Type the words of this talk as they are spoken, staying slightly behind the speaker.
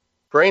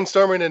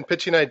Brainstorming and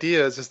pitching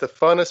ideas is the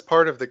funnest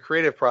part of the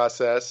creative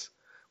process.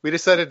 We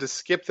decided to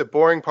skip the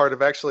boring part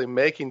of actually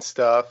making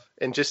stuff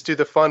and just do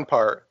the fun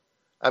part.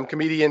 I'm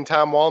comedian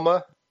Tom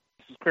Walma.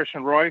 This is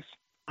Christian Royce.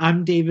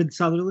 I'm David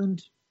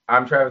Sutherland.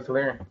 I'm Travis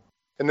Valerian.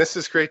 And this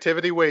is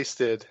Creativity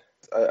Wasted.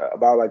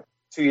 About like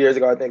 2 years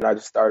ago, I think I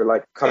just started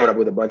like coming up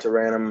with a bunch of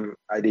random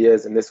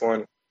ideas. And this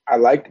one I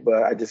liked,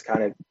 but I just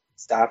kind of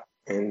stopped.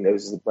 And there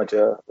was just a bunch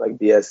of like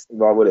BS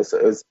involved with it. So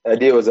the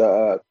idea was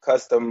a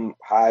custom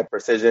high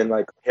precision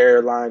like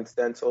hairline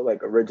stencil,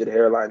 like a rigid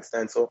hairline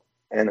stencil.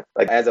 And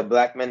like as a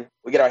black man,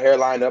 we get our hair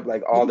lined up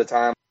like all the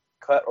time,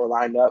 cut or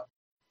lined up.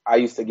 I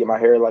used to get my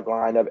hair like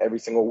lined up every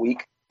single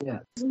week. Yeah.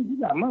 You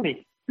got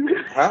money.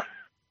 Huh?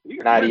 You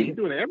got Not money. even. You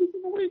doing it every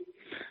single week?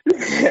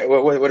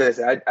 what did I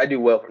say? I do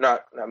well.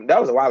 Not that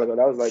was a while ago.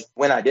 That was like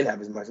when I didn't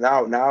have as much.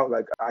 Now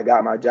like I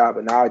got my job,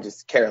 and now I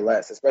just care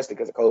less, especially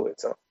because of COVID.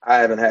 So I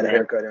haven't had a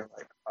haircut in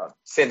like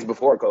since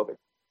before COVID.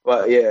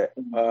 But yeah,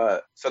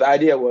 so the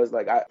idea was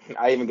like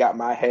I even got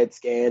my head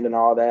scanned and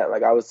all that.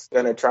 Like I was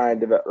gonna try and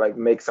develop, like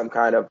make some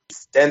kind of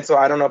stencil.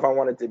 I don't know if I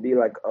wanted to be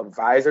like a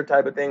visor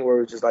type of thing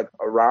where it's just like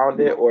around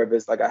it, or if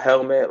it's like a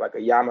helmet, like a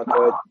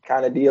yarmulke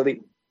kind of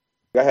dealy.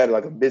 I had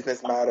like a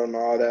business model and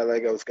all that.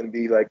 Like I was gonna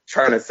be like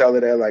trying to sell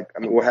it at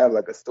we'll have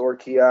like a store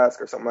kiosk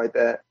or something like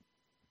that,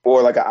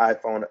 or like an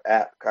iPhone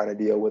app kind of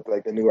deal with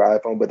like the newer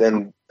iPhone. But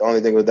then the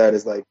only thing with that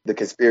is like the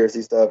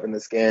conspiracy stuff and the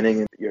scanning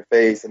and your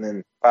face and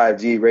then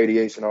 5G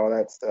radiation, all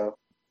that stuff.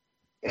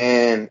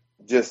 And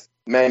just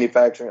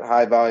manufacturing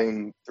high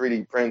volume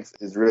 3D prints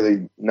is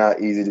really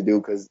not easy to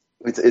do because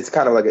it's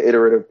kind of like an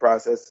iterative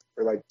process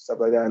for like stuff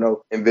like that. I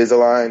know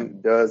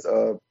Invisalign does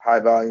high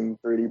volume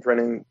 3D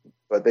printing,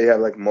 but they have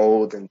like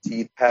molds and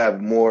teeth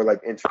have more like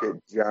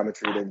intricate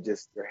geometry than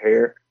just your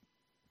hair.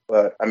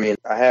 But I mean,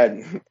 I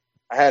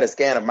had a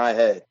scan of my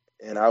head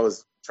and I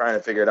was trying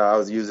to figure it out. I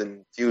was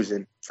using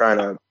Fusion trying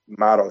to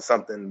model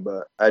something,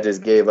 but I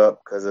just gave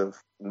up because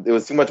it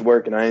was too much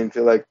work and I didn't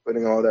feel like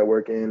putting all that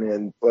work in.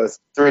 And plus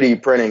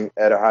 3D printing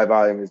at a high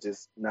volume is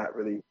just not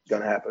really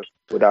going to happen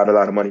without a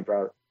lot of money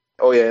probably.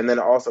 Oh yeah, and then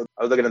also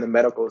I was looking at the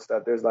medical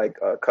stuff. There's like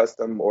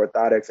custom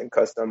orthotics and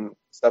custom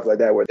stuff like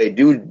that where they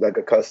do like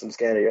a custom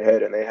scan of your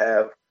head and they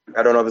have,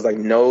 I don't know if it's like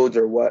nodes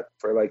or what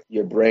for like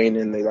your brain,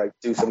 and they like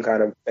do some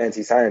kind of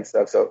fancy science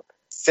stuff. So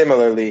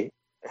similarly,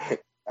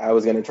 I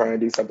was gonna try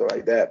and do something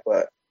like that,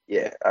 but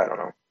yeah, I don't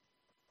know.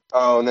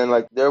 Oh, and then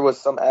like there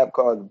was some app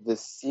called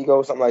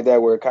Visigo, something like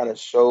that, where it kind of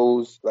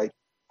shows like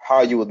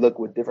how you would look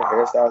with different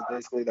hairstyles,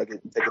 basically. Like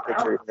it take a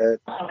picture of your head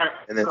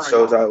and then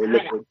shows how it would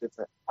look with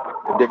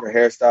different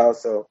hairstyles.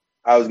 So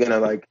I was gonna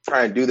like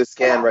try and do the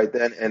scan right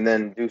then and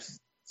then do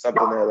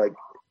something that like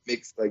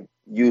makes like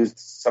use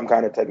some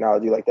kind of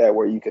technology like that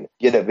where you can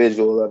get a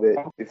visual of it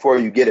before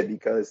you get it,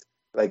 because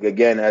like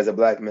again, as a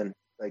black man,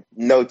 like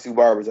no two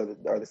barbers are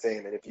the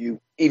same. And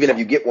even if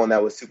you get one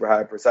that was super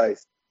high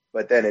precise,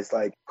 but then it's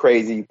like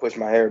crazy, you push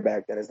my hair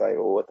back, then it's like,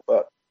 oh, what the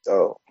fuck?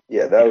 So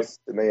yeah, that was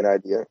the main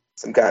idea.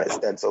 Some kind of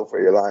stencil for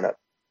your lineup.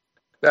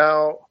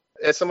 Now,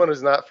 as someone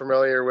who's not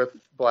familiar with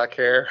black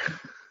hair,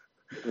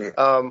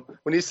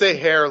 when you say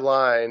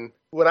hairline,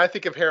 when I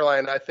think of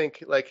hairline, I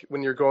think like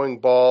when you're going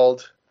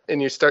bald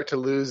and you start to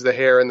lose the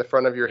hair in the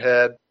front of your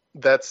head,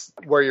 that's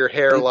where your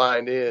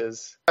hairline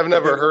is. I've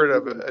never heard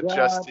of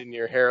adjusting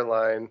your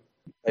hairline.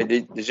 Hey,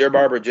 does your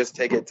barber just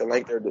take it to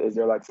length, or is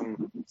there like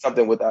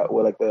something with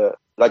like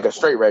a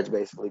straight edge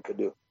basically could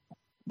do,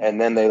 and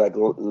then they like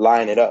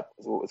line it up?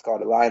 Is what it's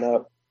called, a line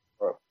up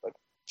or like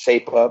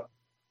shape up.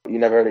 You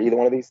never heard of either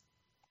one of these?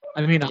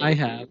 I mean, I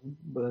have,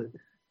 but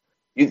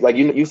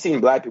you've seen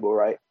black people,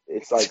 right?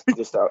 It's like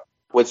just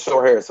with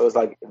short hair, so it's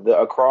like the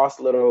across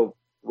little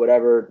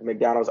whatever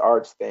McDonald's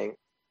arch thing,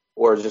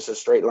 or just a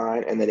straight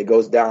line, and then it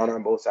goes down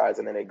on both sides,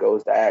 and then it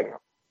goes diagonal.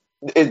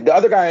 The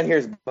other guy in here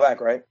is black,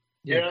 right?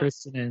 Yeah,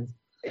 Kristen is.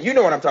 You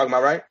know what I'm talking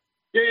about, right?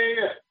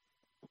 Yeah.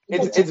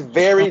 It's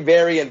very,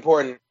 very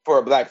important for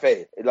a black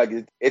fade.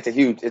 It's a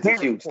huge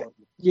thing.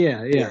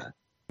 Yeah.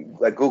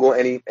 Like Google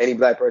any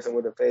black person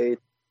with a fade,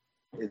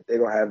 they're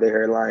gonna have their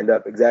hair lined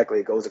up exactly.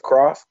 It goes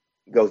across,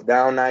 it goes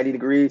down 90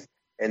 degrees,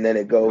 and then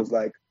it goes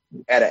like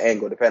at an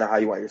angle, depending on how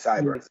you want your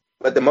sideburns.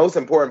 But the most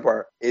important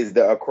part is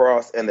the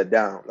across and the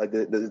down. Like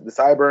the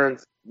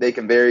sideburns, they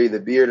can vary.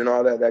 The beard and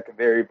all that can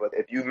vary. But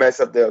if you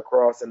mess up the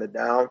across and the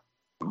down,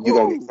 you're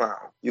gonna get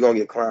clowned. You're gonna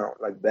get clowned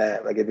like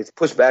bad. Like if it's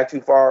pushed back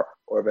too far,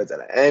 or if it's at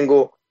an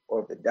angle,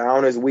 or if the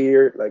down is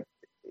weird, like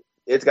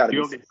it's gotta be.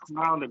 You'll get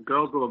clowned. The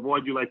girls will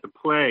avoid you like the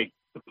plague.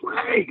 The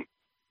plague.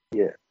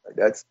 Yeah, like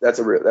that's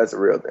a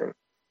real thing.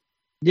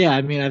 Yeah,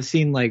 I mean, I've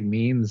seen like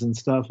memes and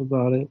stuff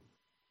about it.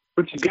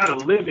 But you gotta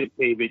live it,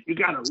 David. You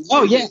gotta.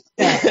 Oh yeah.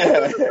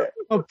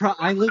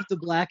 I live the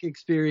black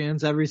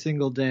experience every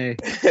single day.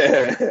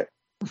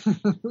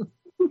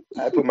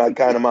 I put my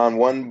condom on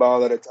one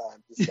ball at a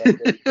time.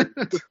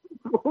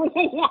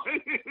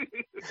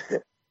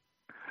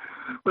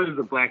 What is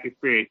the black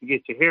experience? You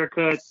get your hair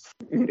cut.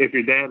 If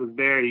your dad was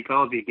there, he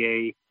calls you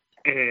gay,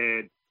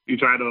 and you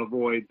try to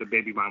avoid the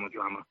baby mama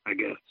drama, I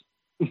guess,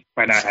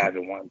 by not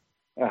having one.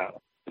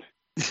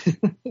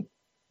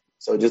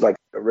 So just like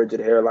a rigid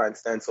hairline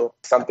stencil,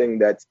 something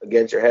that's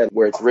against your head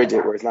where it's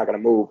rigid, where it's not going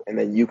to move, and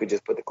then you could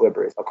just put the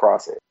clippers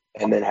across it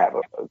and then have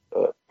a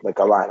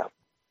lineup.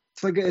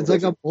 It's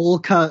like a bowl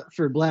cut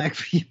for black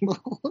people.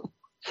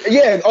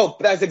 Yeah. Oh,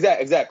 that's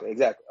exactly.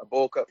 A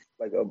bowl cut,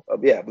 like a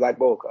black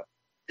bowl cut,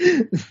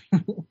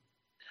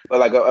 but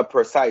like a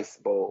precise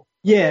bowl.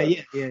 Yeah.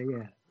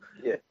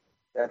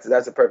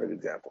 That's a perfect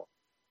example.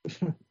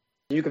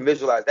 You can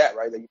visualize that,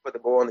 right? Like you put the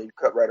bowl and then you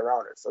cut right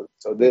around it.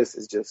 So this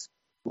is just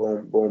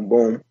boom, boom,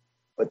 boom.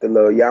 Put the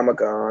little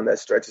yarmulke on that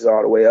stretches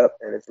all the way up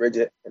and it's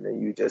rigid, and then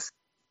you just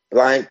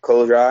blank,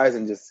 close your eyes,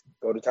 and just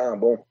go to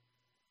town. Boom.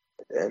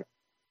 And then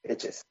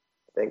itches.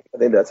 I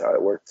think that's how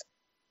it works.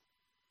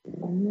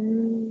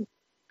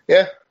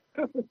 Yeah,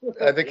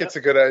 I think it's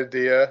a good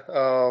idea.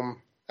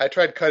 I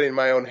tried cutting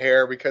my own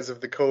hair because of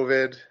the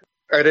COVID.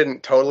 I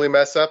didn't totally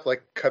mess up,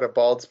 like cut a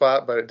bald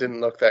spot, but it didn't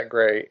look that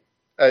great.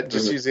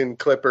 Just using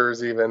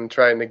clippers, even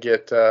trying to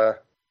get.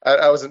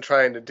 I wasn't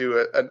trying to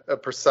do a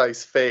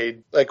precise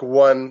fade, like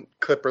one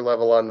clipper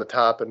level on the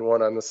top and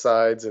one on the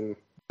sides, and.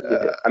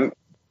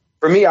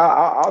 For me,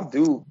 I'll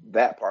do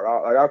that part.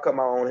 I'll cut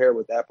my own hair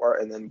with that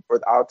part, and then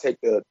I'll take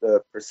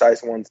the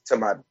precise ones to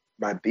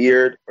my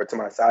beard or to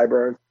my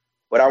sideburns,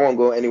 but I won't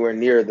go anywhere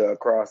near the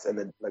across and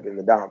then like in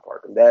the down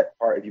part. And that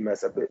part, if you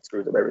mess up, it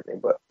screws up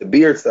everything. But the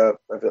beard stuff,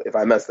 if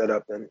I mess that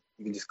up, then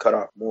you can just cut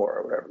off more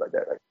or whatever like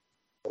that. Like,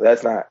 so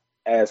that's not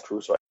as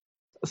crucial.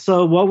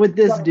 So what would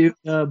this do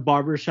to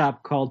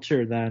barbershop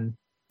culture then?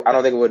 I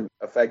don't think it would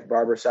affect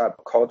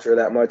barbershop culture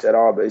that much at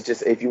all, but it's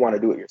just if you want to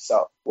do it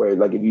yourself, where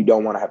like if you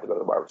don't want to have to go to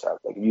the barbershop,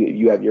 like if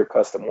you have your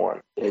custom one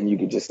and you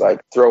could just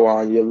like throw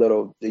on your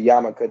the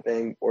yarmulke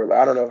thing, or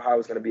I don't know how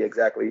it's going to be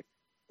exactly.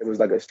 It was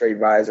like a straight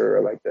visor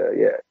or like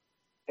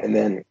and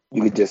then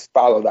you could just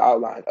follow the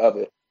outline of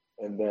it,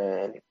 and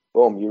then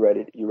boom, you're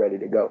ready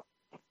to go.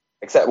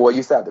 Except, well,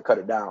 you still have to cut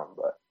it down,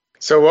 but.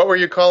 So what were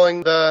you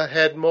calling the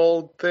head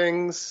mold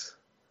things?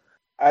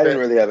 I didn't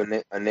really have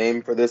a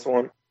name for this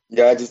one.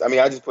 Yeah, I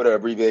just put an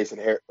abbreviation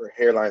for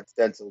hairline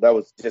stencil. That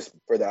was just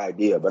for the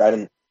idea, but I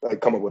didn't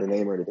like come up with a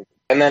name or anything.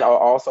 And then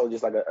also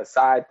just like a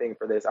side thing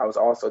for this, I was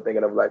also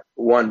thinking of like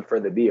one for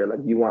the beard.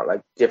 Like you want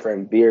like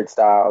different beard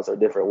styles or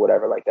different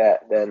whatever like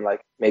that. Then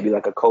like maybe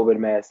like a COVID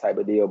mask type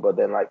of deal, but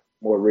then like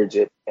more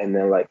rigid and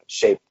then like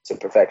shaped to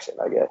perfection,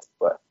 I guess.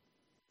 But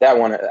that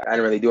one, I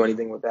didn't really do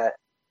anything with that.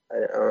 I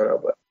don't know,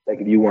 but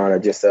like if you want to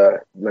just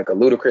like a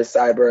Ludacris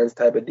sideburns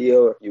type of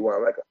deal, if you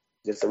want like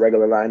just a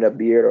regular lined up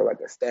beard or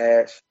like a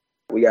stash,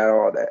 we got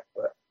all that,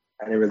 but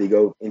I didn't really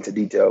go into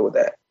detail with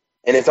that.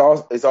 And it's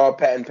all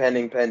patent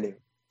pending.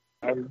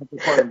 I'm looking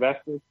for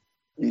investors.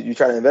 You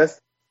trying to invest?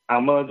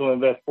 I'm willing to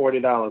invest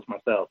 $40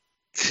 myself.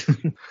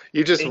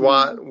 You just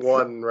want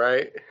one,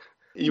 right?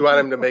 You want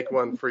him to make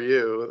one for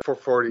you for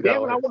 $40.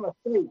 Damn it, I want a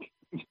steak.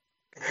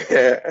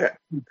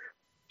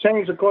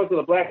 Change the course of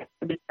the black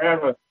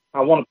forever.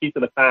 I want a piece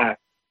of the pie.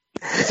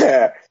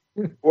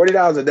 $40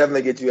 will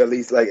definitely get you at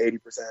least like 80%.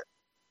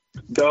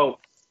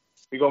 Dope.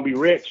 We're gonna be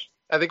rich.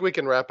 I think we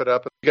can wrap it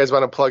up. You guys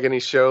want to plug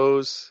any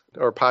shows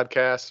or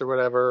podcasts or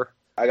whatever?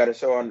 I got a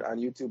show on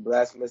YouTube,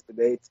 Blasphemous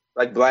Debates.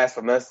 Like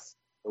blasphemous,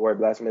 the word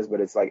blasphemous, but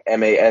it's like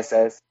MASS.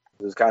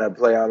 It was kind of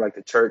play on like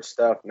the church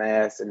stuff,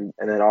 mass, and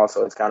then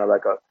also it's kind of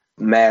like a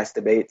mass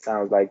debate.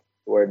 Sounds like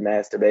the word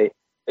mass debate.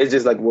 It's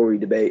just like where we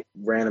debate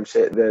random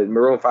shit. The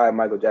Maroon 5,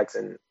 Michael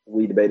Jackson,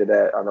 we debated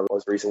that on the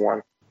most recent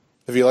one.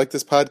 If you like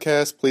this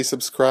podcast, please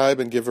subscribe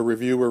and give a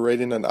review or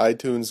rating on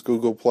iTunes,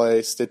 Google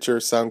Play, Stitcher,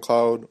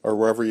 SoundCloud, or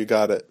wherever you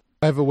got it.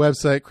 I have a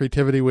website,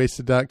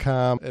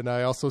 creativitywasted.com, and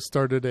I also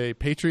started a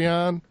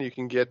Patreon. You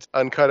can get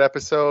uncut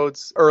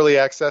episodes, early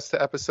access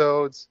to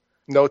episodes,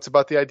 notes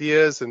about the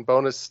ideas, and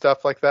bonus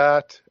stuff like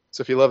that.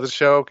 So if you love the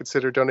show,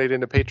 consider donating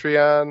to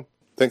Patreon.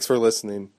 Thanks for listening.